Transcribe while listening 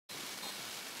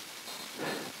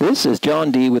This is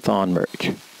John D. with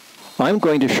OnMerge. I'm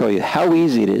going to show you how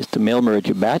easy it is to mail merge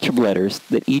a batch of letters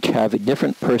that each have a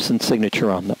different person's signature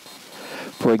on them.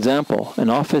 For example, an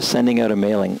office sending out a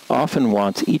mailing often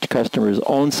wants each customer's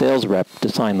own sales rep to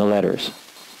sign the letters.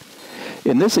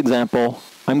 In this example,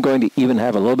 I'm going to even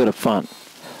have a little bit of fun.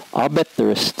 I'll bet there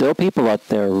are still people out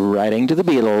there writing to the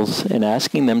Beatles and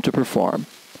asking them to perform.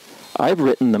 I've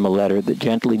written them a letter that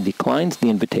gently declines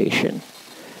the invitation,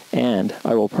 and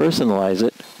I will personalize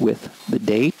it with the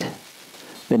date,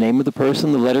 the name of the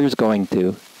person the letter is going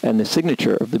to, and the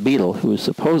signature of the Beatle who is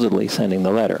supposedly sending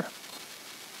the letter.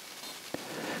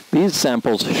 These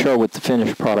samples show what the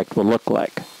finished product will look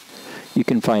like. You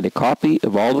can find a copy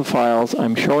of all the files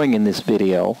I'm showing in this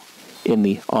video in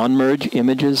the OnMerge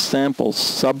Images Samples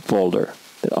subfolder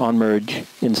that OnMerge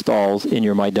installs in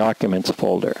your My Documents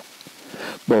folder.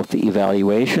 Both the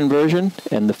evaluation version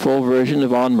and the full version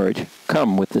of OnMerge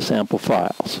come with the sample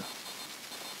files.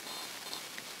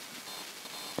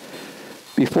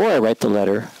 Before I write the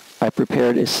letter, I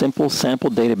prepared a simple sample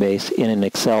database in an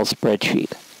Excel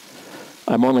spreadsheet.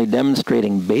 I'm only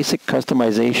demonstrating basic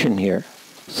customization here,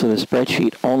 so the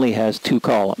spreadsheet only has two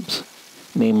columns,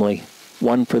 namely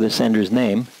one for the sender's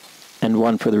name and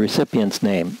one for the recipient's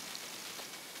name.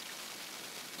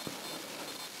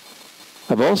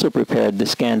 I've also prepared the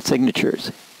scanned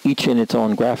signatures, each in its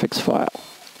own graphics file.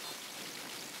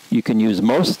 You can use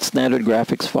most standard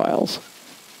graphics files,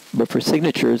 but for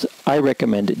signatures, I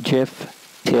recommend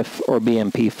GIF, TIFF, or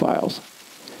BMP files.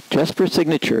 Just for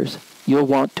signatures, you'll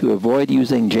want to avoid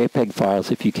using JPEG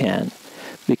files if you can,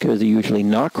 because they're usually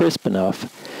not crisp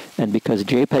enough, and because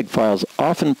JPEG files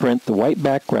often print the white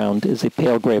background as a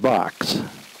pale gray box.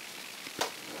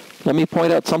 Let me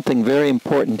point out something very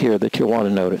important here that you'll want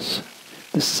to notice.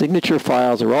 The signature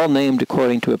files are all named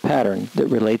according to a pattern that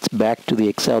relates back to the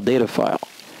Excel data file.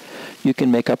 You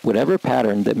can make up whatever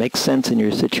pattern that makes sense in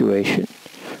your situation,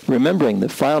 remembering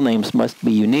that file names must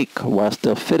be unique while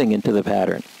still fitting into the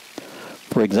pattern.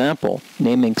 For example,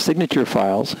 naming signature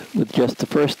files with just the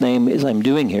first name as I'm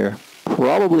doing here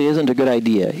probably isn't a good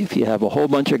idea if you have a whole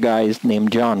bunch of guys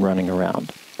named John running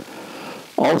around.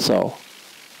 Also,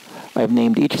 I've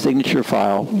named each signature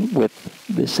file with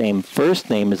the same first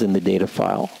name as in the data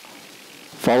file,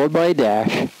 followed by a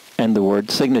dash and the word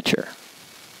signature.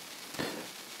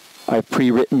 I've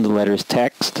pre-written the letter's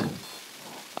text,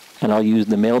 and I'll use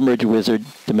the Mail Merge wizard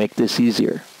to make this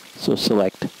easier. So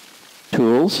select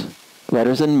Tools,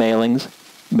 Letters and Mailings,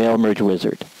 Mail Merge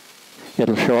Wizard.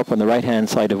 It'll show up on the right-hand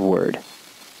side of Word.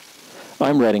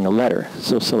 I'm writing a letter,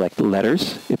 so select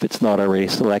Letters if it's not already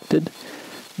selected.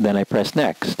 Then I press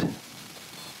Next.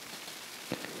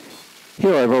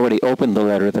 Here I've already opened the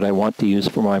letter that I want to use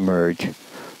for my merge,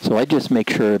 so I just make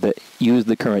sure that Use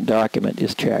the Current Document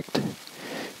is checked.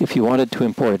 If you wanted to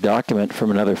import a document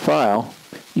from another file,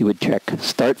 you would check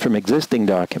Start from Existing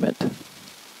Document.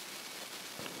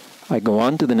 I go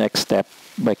on to the next step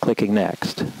by clicking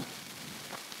Next.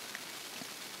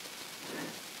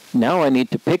 Now I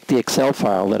need to pick the Excel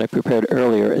file that I prepared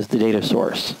earlier as the data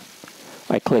source.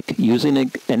 I click Using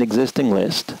an Existing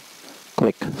List,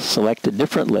 click Select a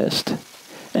Different List,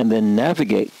 and then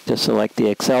navigate to select the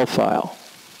Excel file.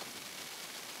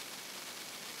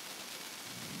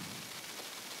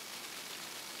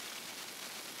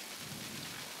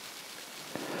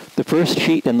 The first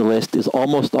sheet in the list is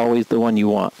almost always the one you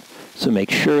want, so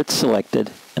make sure it's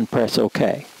selected and press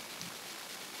OK.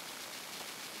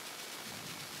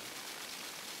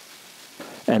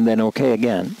 And then OK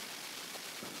again.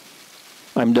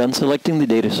 I'm done selecting the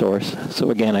data source,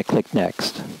 so again I click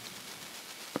Next.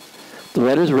 The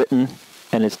letter's written,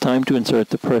 and it's time to insert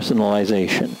the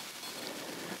personalization.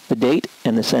 The date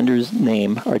and the sender's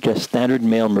name are just standard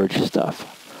mail merge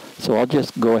stuff, so I'll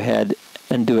just go ahead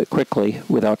and do it quickly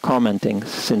without commenting,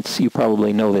 since you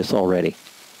probably know this already.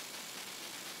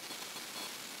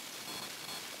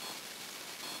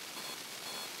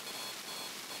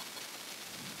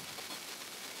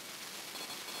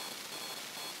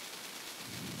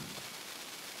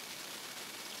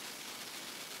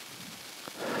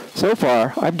 So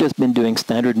far, I've just been doing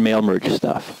standard mail merge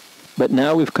stuff, but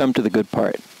now we've come to the good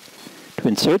part. To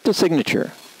insert the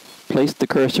signature, place the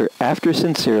cursor after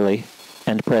Sincerely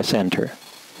and press Enter.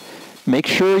 Make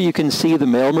sure you can see the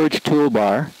Mail Merge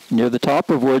toolbar near the top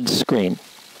of Word's screen.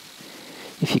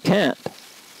 If you can't,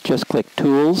 just click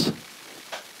Tools,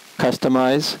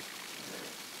 Customize,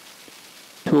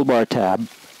 Toolbar tab,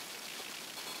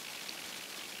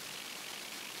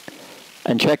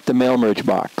 and check the Mail Merge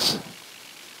box.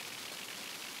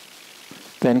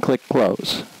 Then click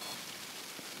Close.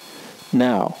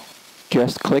 Now,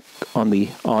 just click on the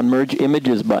OnMerge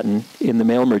Images button in the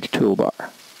Mail Merge toolbar.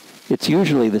 It's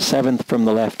usually the 7th from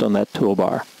the left on that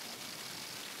toolbar.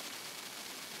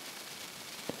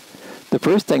 The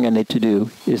first thing I need to do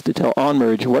is to tell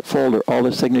OnMerge what folder all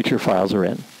the signature files are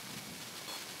in.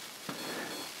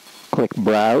 Click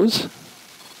Browse,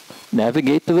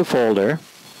 navigate to the folder,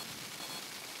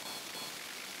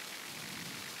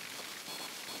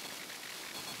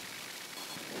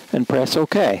 and press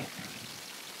OK.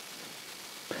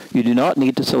 You do not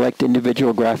need to select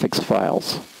individual graphics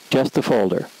files, just the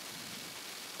folder.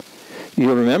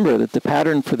 You'll remember that the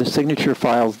pattern for the signature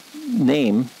file's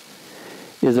name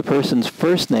is a person's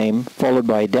first name followed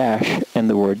by a dash and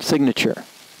the word signature.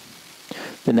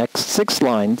 The next 6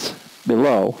 lines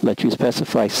below let you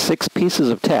specify 6 pieces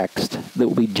of text that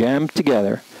will be jammed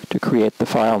together to create the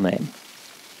file name.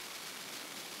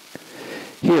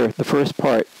 Here, the first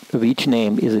part of each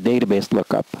name is a database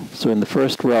lookup. So in the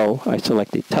first row, I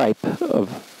select a type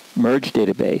of merge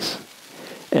database,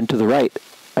 and to the right,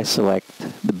 I select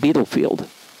the Beetle field.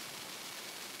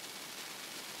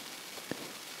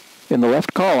 In the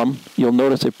left column, you'll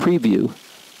notice a preview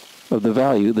of the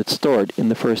value that's stored in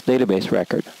the first database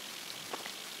record.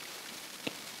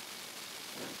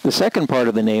 The second part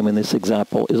of the name in this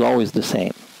example is always the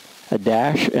same, a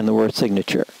dash and the word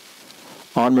signature.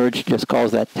 OnMerge just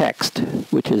calls that text,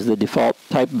 which is the default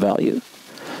type value.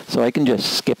 So I can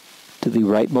just skip to the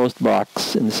rightmost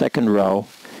box in the second row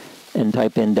and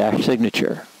type in dash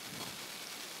signature.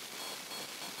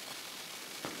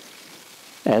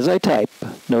 As I type,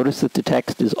 notice that the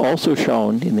text is also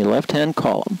shown in the left-hand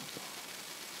column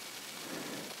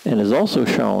and is also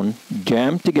shown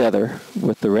jammed together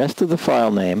with the rest of the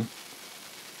file name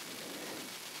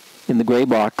in the gray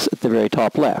box at the very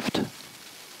top left.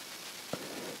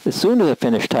 As soon as I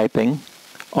finish typing,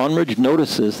 OnMerge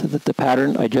notices that the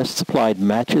pattern I just supplied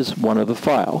matches one of the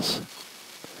files.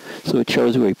 So it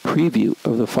shows you a preview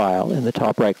of the file in the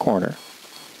top right corner.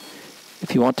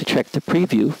 If you want to check the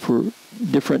preview for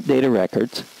different data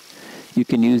records, you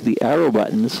can use the arrow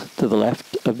buttons to the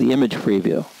left of the image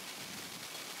preview.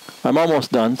 I'm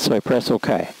almost done, so I press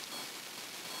OK.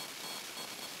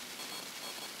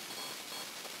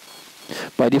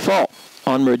 By default,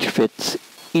 OnMerge fits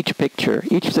each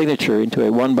signature into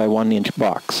a 1 by 1 inch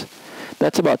box.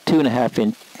 That's about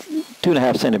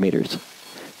 2.5 centimeters.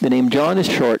 The name John is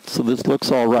short, so this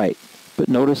looks all right, but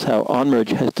notice how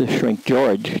OnMerge has to shrink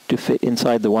George to fit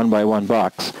inside the 1 by 1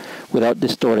 box without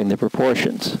distorting the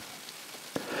proportions.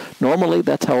 Normally,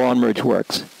 that's how OnMerge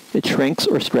works. It shrinks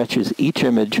or stretches each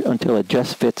image until it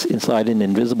just fits inside an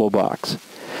invisible box.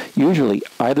 Usually,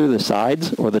 either the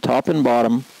sides or the top and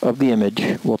bottom of the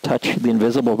image will touch the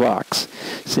invisible box,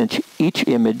 since each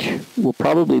image will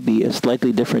probably be a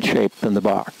slightly different shape than the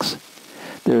box.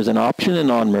 There is an option in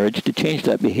OnMerge to change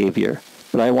that behavior,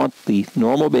 but I want the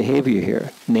normal behavior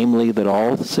here, namely that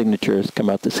all the signatures come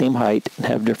out the same height and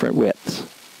have different widths.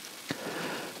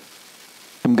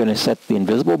 I'm going to set the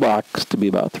invisible box to be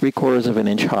about 3/4 of an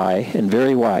inch high and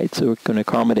very wide so it can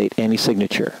accommodate any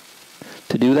signature.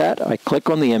 To do that, I click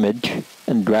on the image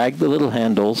and drag the little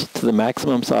handles to the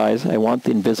maximum size I want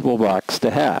the invisible box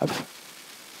to have.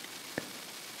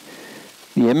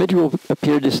 The image will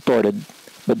appear distorted,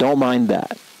 but don't mind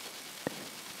that,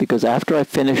 because after I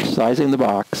finish sizing the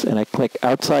box and I click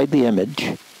outside the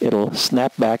image, it'll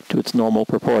snap back to its normal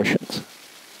proportions.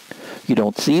 You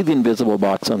don't see the invisible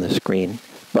box on the screen,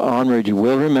 but OnMerge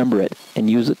will remember it and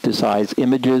use it to size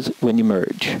images when you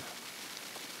merge.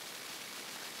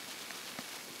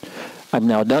 I'm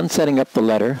now done setting up the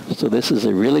letter, so this is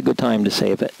a really good time to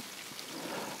save it.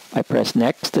 I press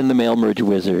Next in the Mail Merge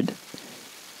wizard,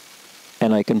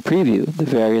 and I can preview the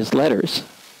various letters.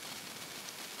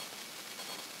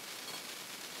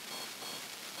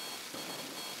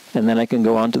 And then I can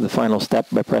go on to the final step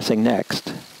by pressing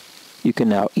Next. You can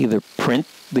now either print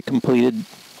the completed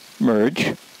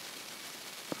merge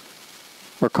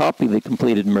or copy the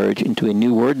completed merge into a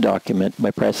new Word document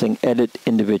by pressing Edit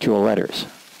Individual Letters.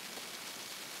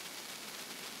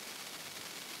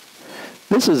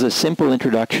 This is a simple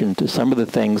introduction to some of the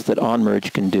things that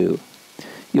OnMerge can do.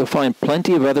 You'll find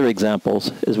plenty of other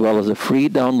examples, as well as a free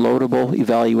downloadable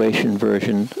evaluation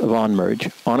version of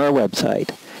OnMerge on our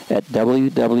website at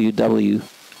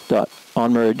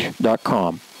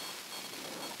www.onmerge.com.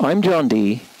 I'm John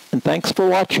D., and thanks for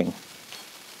watching.